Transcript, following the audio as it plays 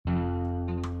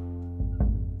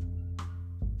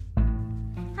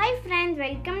Hi friends,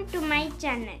 welcome to my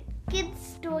channel Kids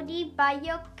Story by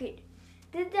Your Kid.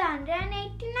 This is the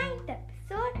 189th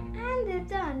episode and this is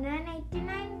the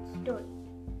 189th story.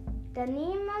 The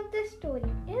name of the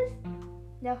story is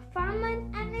The Farmer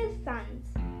and His Sons.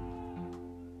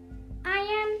 I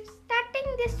am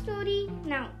starting this story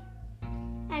now.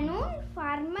 An old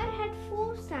farmer had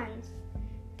 4 sons.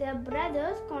 Their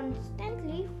brothers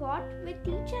constantly fought with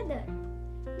each other.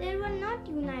 They were not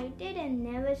united and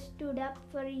never stood up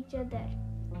for each other.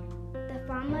 The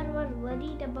farmer was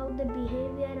worried about the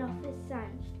behavior of his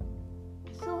sons,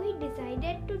 so he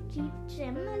decided to teach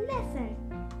them a lesson.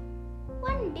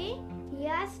 One day, he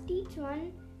asked each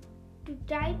one to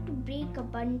try to break a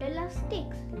bundle of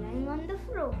sticks lying on the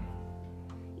floor.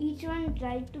 Each one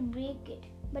tried to break it,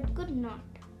 but could not.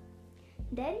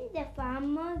 Then the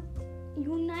farmer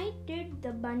united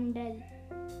the bundle,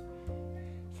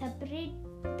 separated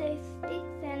the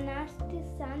sticks and asked his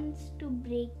sons to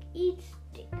break each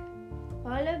stick.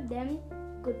 All of them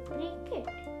could break it.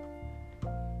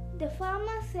 The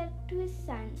farmer said to his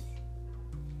sons,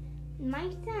 "My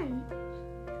son,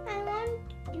 I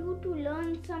want you to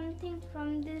learn something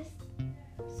from these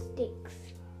sticks.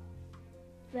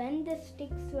 When the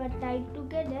sticks were tied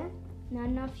together,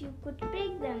 none of you could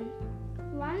break them.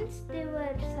 Once they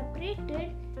were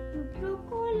separated, you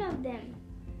broke all of them.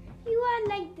 You are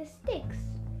like the sticks.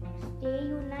 Stay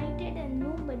united and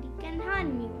nobody can harm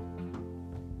you."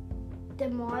 The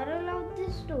moral of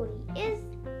this story is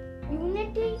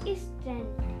unity is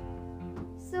strength.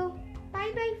 So,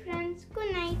 bye bye friends.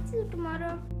 Good night. See you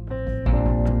tomorrow.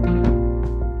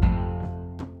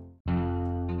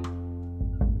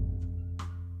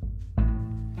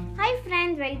 Hi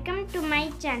friends, welcome to my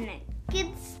channel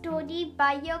Kids Story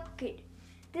by Your Kid.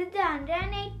 This is the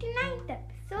 189th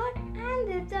episode and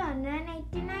this is the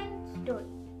 189th story.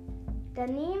 The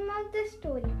name of the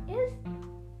story is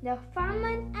The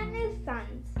Farmer and His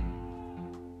Sons.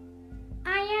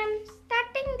 I am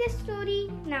starting this story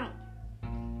now.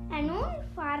 An old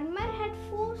farmer had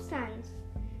 4 sons.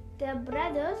 Their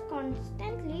brothers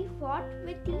constantly fought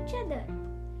with each other.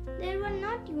 They were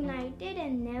not united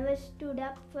and never stood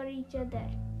up for each other.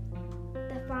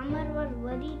 The farmer was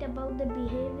worried about the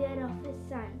behavior of his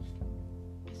sons,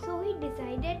 so he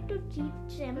decided to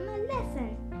teach them a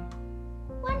lesson.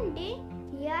 One day,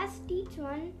 he asked each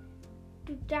one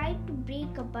to try to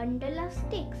break a bundle of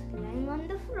sticks lying on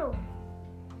the floor.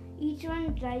 Each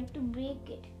one tried to break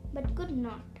it, but could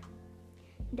not.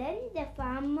 Then the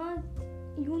farmer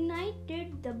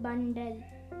united the bundle,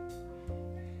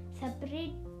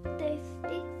 separated the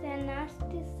sticks and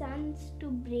asked his sons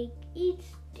to break each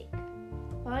stick.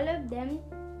 All of them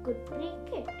could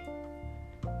break it.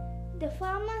 The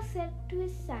farmer said to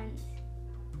his sons,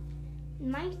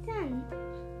 "My son,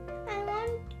 I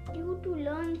want you to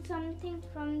learn something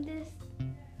from these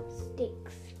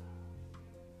sticks.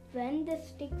 When the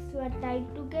sticks were tied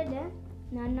together,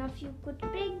 none of you could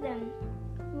break them.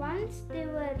 Once they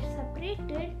were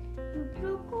separated, you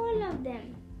broke all of them.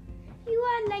 You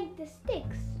are like the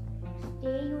sticks.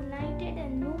 Stay united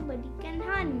and nobody can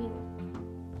harm you."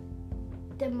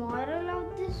 The moral of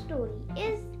this story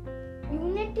is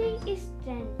unity is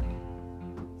strength.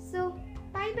 So,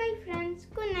 bye bye friends.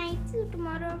 Good night. See you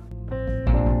tomorrow.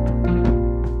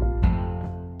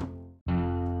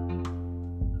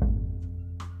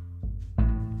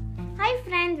 Hi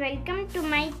friends, welcome to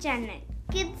my channel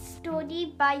Kids Story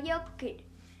by Your Kid.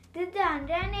 This is the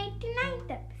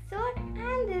 189th episode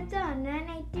and this is the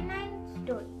 189th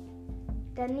story.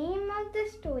 The name of the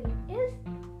story is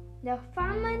The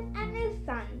Farmer and His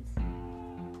Sons.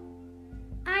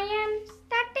 I am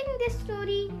starting this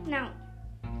story now.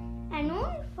 An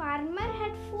old farmer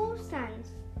had 4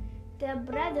 sons. Their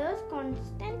brothers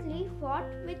constantly fought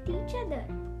with each other.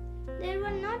 They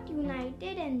were not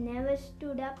united and never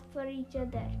stood up for each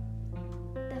other.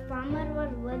 The farmer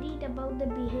was worried about the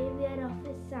behavior of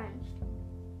his sons,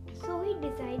 so he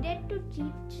decided to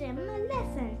teach them a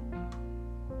lesson.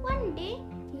 One day,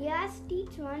 he asked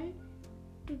each one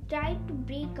to try to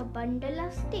break a bundle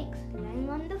of sticks lying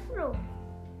on the floor.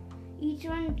 Each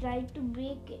one tried to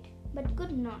break it, but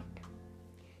could not.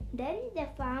 Then the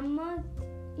farmer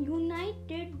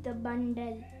united the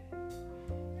bundle,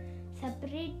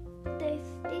 separated the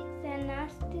sticks and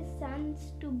asked his sons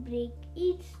to break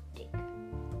each stick.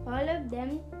 All of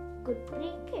them could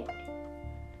break it.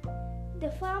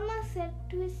 The farmer said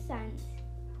to his sons,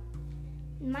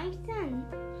 "My son,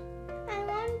 I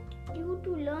want you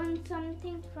to learn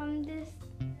something from these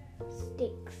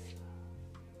sticks.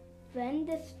 When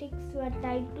the sticks were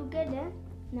tied together,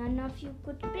 none of you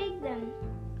could break them.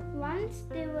 Once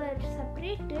they were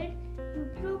separated, you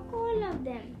broke all of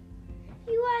them.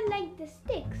 You are like the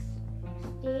sticks.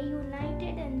 Stay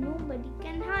united and nobody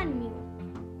can harm you.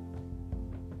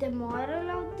 The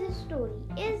moral of this story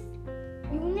is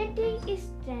unity is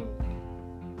strength.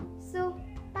 So,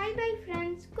 bye bye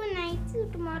friends. Good night. See you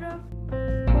tomorrow.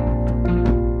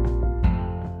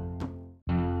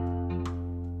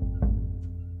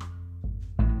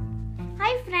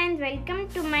 Hi friends, welcome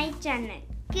to my channel.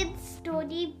 Kids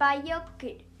Story by Your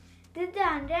Kid. This is the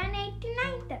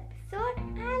 189th episode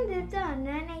and this is the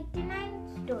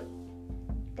 189th story.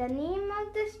 The name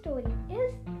of the story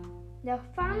is The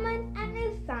Farmer and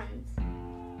His Sons.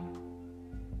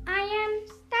 I am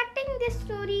starting this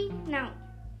story now.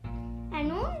 An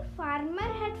old farmer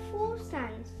had 4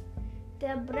 sons.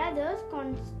 Their brothers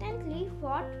constantly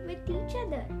fought with each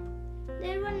other.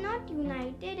 They were not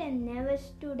united and never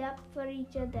stood up for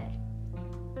each other.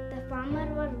 The farmer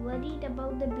was worried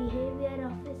about the behavior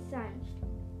of his sons,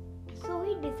 so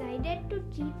he decided to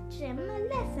teach them a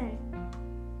lesson.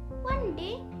 One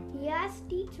day, he asked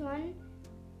each one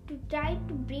to try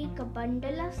to break a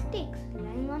bundle of sticks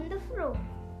lying on the floor.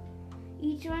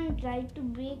 Each one tried to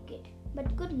break it,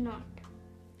 but could not.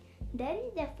 Then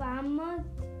the farmer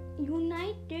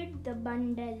united the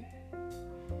bundle,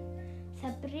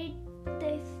 separated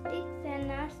the sticks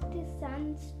and asked his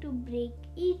sons to break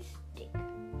each stick.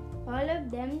 All of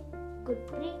them could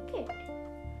break it.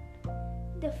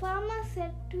 The farmer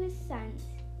said to his sons,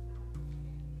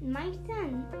 "My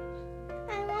son,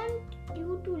 I want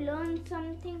you to learn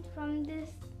something from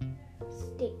these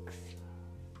sticks.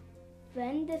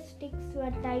 When the sticks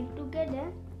were tied together,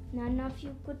 none of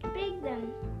you could break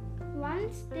them.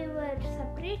 Once they were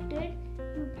separated,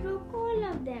 you broke all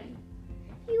of them.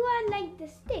 You are like the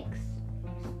sticks.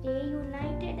 Stay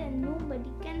united and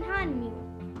nobody can harm you."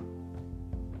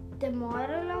 The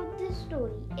moral of this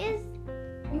story is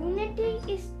unity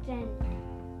is strength.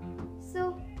 So,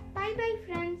 bye bye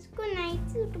friends. Good night.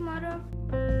 See you tomorrow.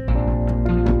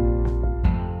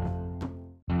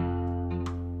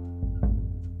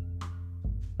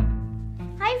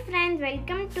 Hi friends,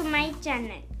 welcome to my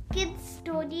channel. Kids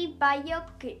Story by Your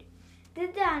Kid. This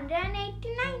is the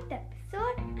 189th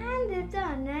episode and this is the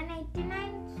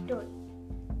 189th story.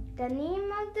 The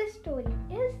name of the story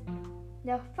is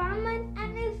The Farmer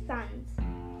and His Sons.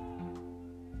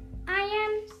 I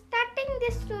am starting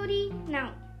this story now.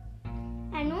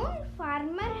 An old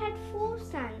farmer had 4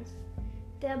 sons.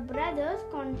 Their brothers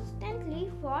constantly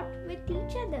fought with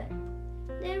each other.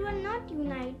 They were not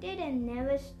united and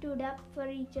never stood up for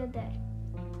each other.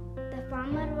 The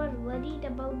farmer was worried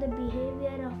about the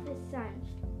behavior of his sons,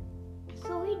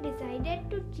 so he decided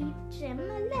to teach them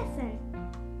a lesson.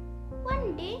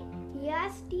 One day, he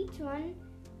asked each one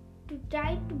to try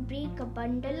to break a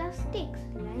bundle of sticks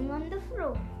lying on the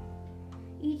floor.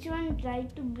 Each one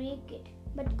tried to break it,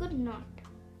 but could not.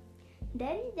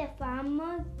 Then the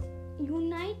farmer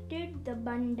united the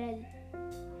bundle,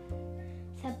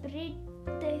 separated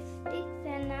the sticks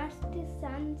and asked his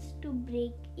sons to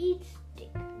break each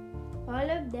stick. All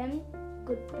of them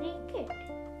could break it.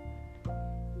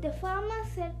 The farmer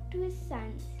said to his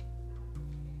sons,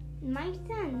 "My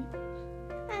son,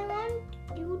 I want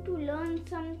you to learn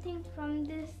something from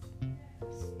these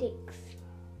sticks.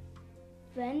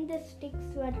 When the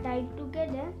sticks were tied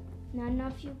together, none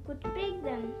of you could break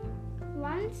them.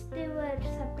 Once they were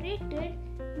separated,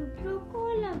 you broke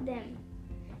all of them.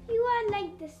 You are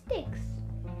like the sticks.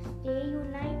 Stay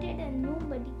united and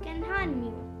nobody can harm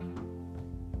you."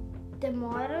 The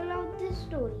moral of this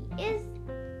story is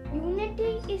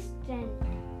unity is strength.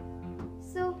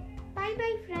 So, bye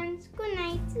bye friends. Good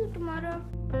night. See you tomorrow.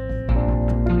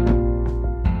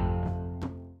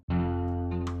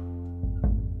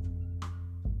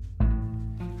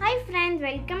 Hi friends,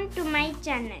 welcome to my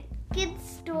channel. Kids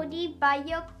Story by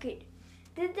Your Kid.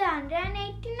 This is the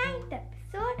 189th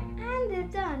episode and this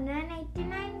is the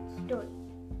 189th story.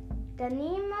 The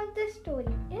name of the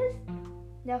story is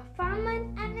The Farmer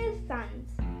and His Sons.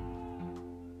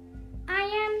 I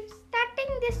am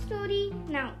starting this story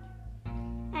now.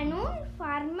 An old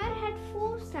farmer had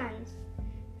 4 sons.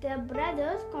 Their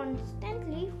brothers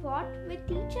constantly fought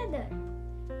with each other.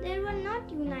 They were not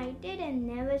united and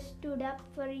never stood up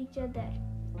for each other.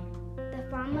 The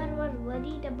farmer was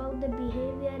worried about the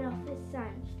behavior of his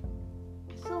sons,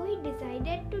 so he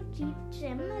decided to teach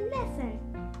them a lesson.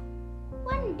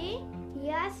 One day, he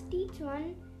asked each one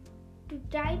to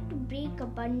try to break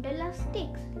a bundle of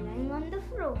sticks lying on the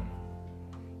floor.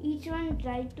 Each one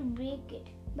tried to break it,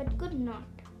 but could not.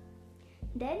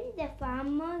 Then the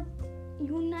farmer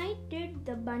united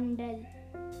the bundle,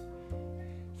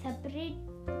 separated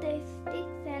the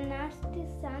sticks and asked his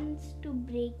sons to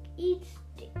break each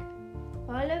stick.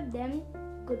 All of them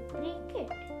could break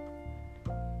it.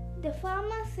 The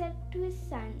farmer said to his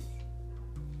sons,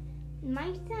 "My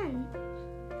sons,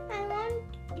 I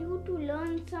want you to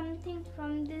learn something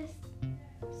from these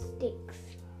sticks.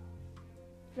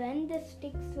 When the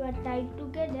sticks were tied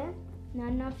together,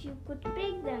 none of you could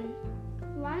break them.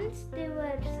 Once they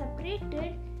were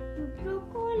separated, you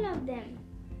broke all of them.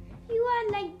 You are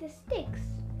like the sticks.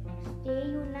 Stay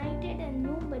united and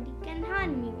nobody can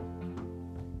harm you."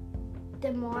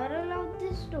 The moral of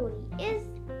this story is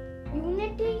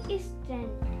unity is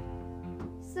strength.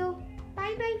 So,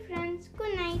 bye bye friends.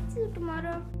 Good night. See you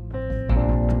tomorrow.